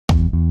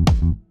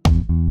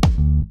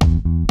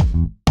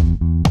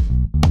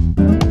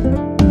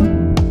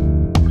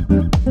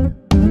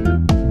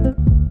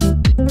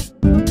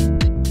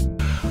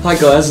Hi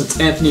guys, it's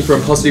Anthony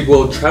from Positive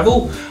World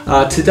Travel.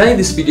 Today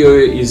this video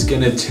is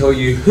going to tell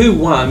you who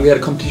won. We had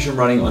a competition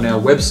running on our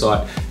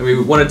website and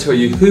we want to tell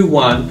you who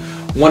won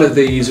one of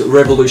these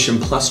Revolution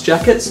Plus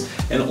jackets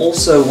and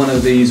also one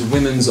of these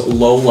women's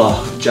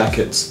Lola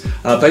jackets.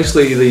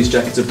 Basically these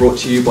jackets are brought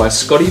to you by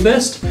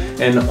Scottevest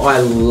and I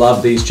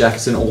love these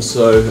jackets and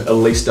also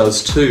Elise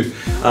does too.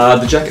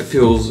 The jacket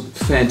feels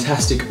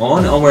fantastic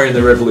on. I'm wearing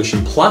the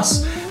Revolution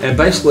Plus and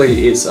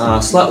basically it's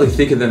slightly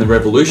thicker than the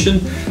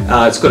Revolution.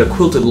 It's got a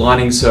quilted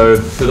lining, so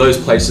for those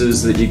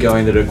places that you're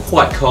going that are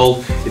quite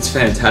cold, it's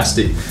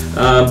fantastic.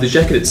 The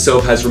jacket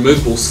itself has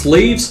removable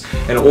sleeves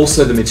and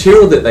also the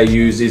material that they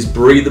use is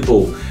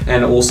breathable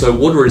and also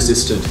water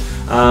resistant.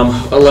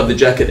 I love the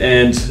jacket,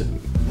 and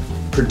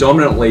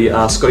predominantly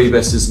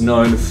Scottevest is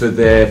known for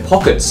their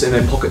pockets and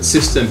their pocket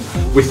system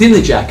within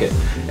the jacket,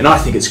 and I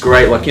think it's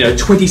great. Like, you know,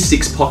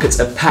 26 pockets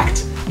are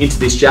packed into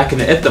this jacket,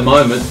 and at the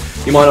moment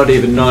you might not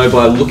even know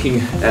by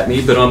looking at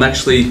me, but I'm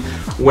actually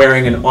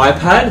wearing an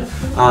iPad,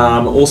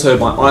 also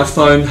my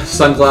iPhone,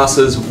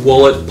 sunglasses,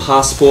 wallet,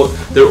 passport,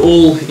 they're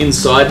all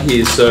inside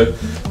here. So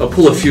I'll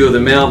pull a few of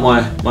them out.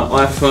 My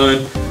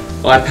iPhone,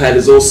 iPad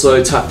is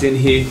also tucked in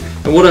here,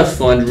 and what I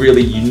find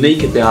really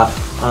unique about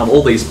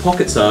all these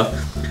pockets are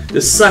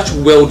there's such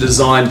well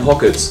designed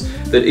pockets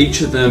that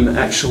each of them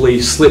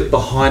actually slip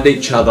behind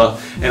each other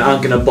and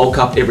aren't going to bulk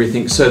up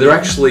everything. So they're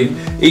actually,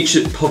 each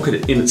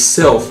pocket in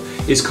itself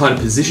is kind of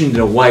positioned in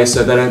a way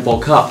so they don't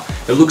bulk up.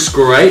 It looks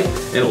great,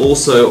 and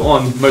also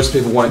most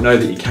people won't know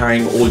that you're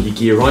carrying all your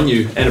gear on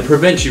you, and it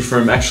prevents you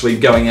from actually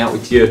going out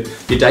with your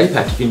day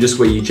pack. You can just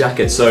wear your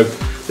jacket. So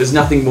there's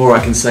nothing more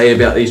I can say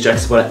about these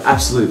jackets, but I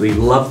absolutely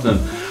love them.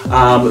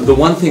 The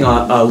one thing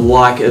I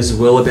like as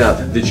well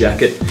about the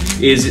jacket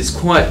is it's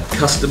quite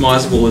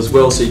customizable as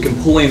well, so you can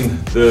pull in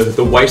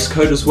the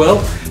waistcoat as well,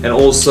 and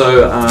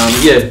also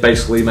yeah,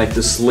 basically make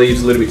the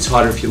sleeves a little bit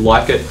tighter if you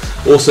like it.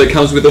 Also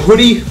comes with a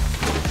hoodie,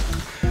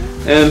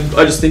 and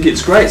I just think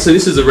it's great. So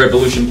this is a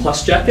Revolution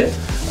Plus jacket.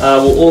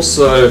 We'll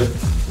also,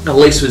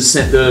 Elise was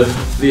sent the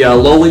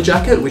Lola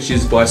jacket, which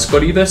is by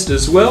Scottevest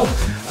as well.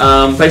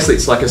 Basically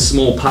it's like a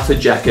small puffer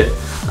jacket.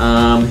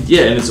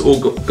 Yeah, and it's all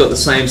got the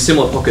same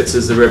similar pockets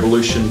as the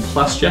Revolution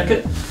Plus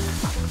jacket.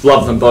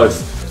 Love them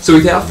both. So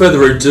without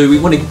further ado, we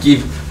want to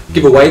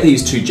give away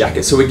these two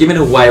jackets. So we're giving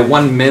away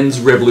one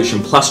men's Revolution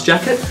Plus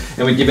jacket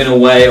and we're giving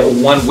away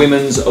one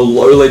women's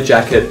Lola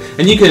jacket,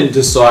 and you can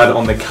decide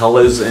on the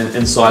colours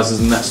and sizes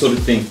and that sort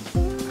of thing.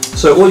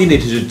 So all you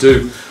needed to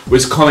do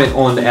was comment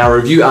on our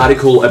review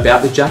article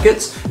about the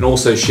jackets and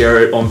also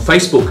share it on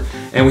Facebook.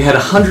 And we had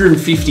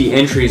 150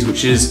 entries,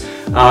 which is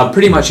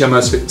pretty much our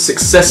most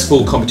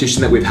successful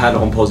competition that we've had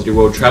on Positive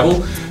World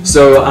Travel.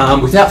 So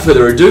without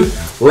further ado,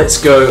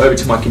 let's go over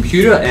to my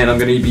computer, and I'm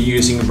going to be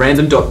using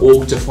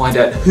random.org to find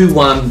out who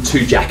won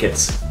two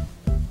jackets.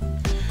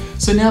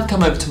 So now I've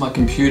come over to my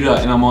computer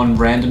and I'm on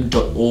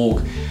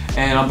random.org,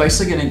 and I'm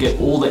basically going to get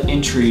all the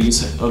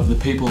entries of the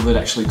people that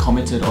actually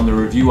commented on the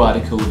review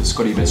article of the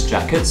Scottevest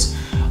jackets.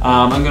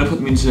 I'm going to put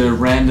them into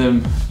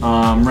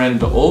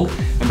random.org,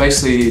 and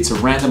basically it's a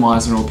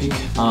randomizer, and it'll pick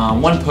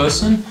one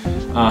person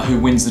who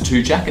wins the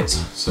two jackets.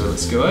 So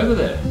let's go over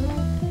there.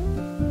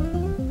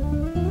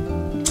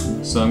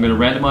 So I'm going to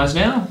randomize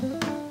now,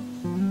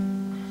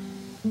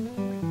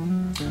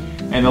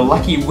 and the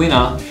lucky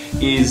winner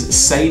is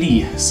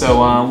Sadie. So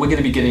we're going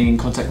to be getting in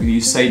contact with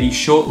you, Sadie,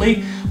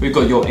 shortly. We've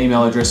got your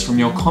email address from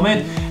your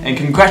comment, and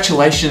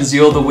congratulations,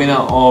 you're the winner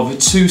of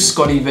two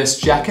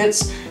Scottevest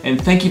jackets, and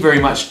thank you very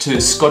much to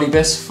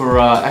Scottevest for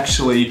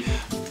actually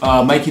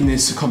making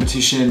this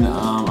competition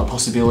a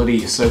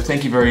possibility. So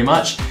thank you very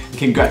much.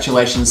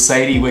 Congratulations,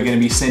 Sadie. We're going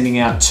to be sending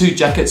out two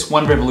jackets,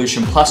 one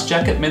Revolution Plus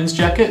jacket, men's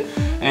jacket,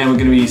 and we're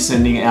going to be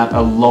sending out a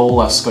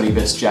Lola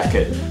Scottevest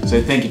jacket.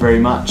 So thank you very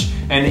much.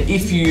 And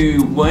if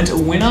you weren't a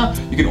winner,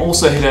 you can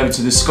also head over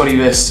to the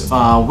Scottevest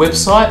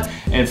website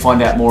and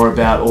find out more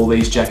about all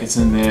these jackets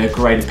and their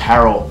great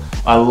apparel.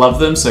 I love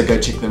them, so go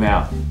check them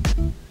out.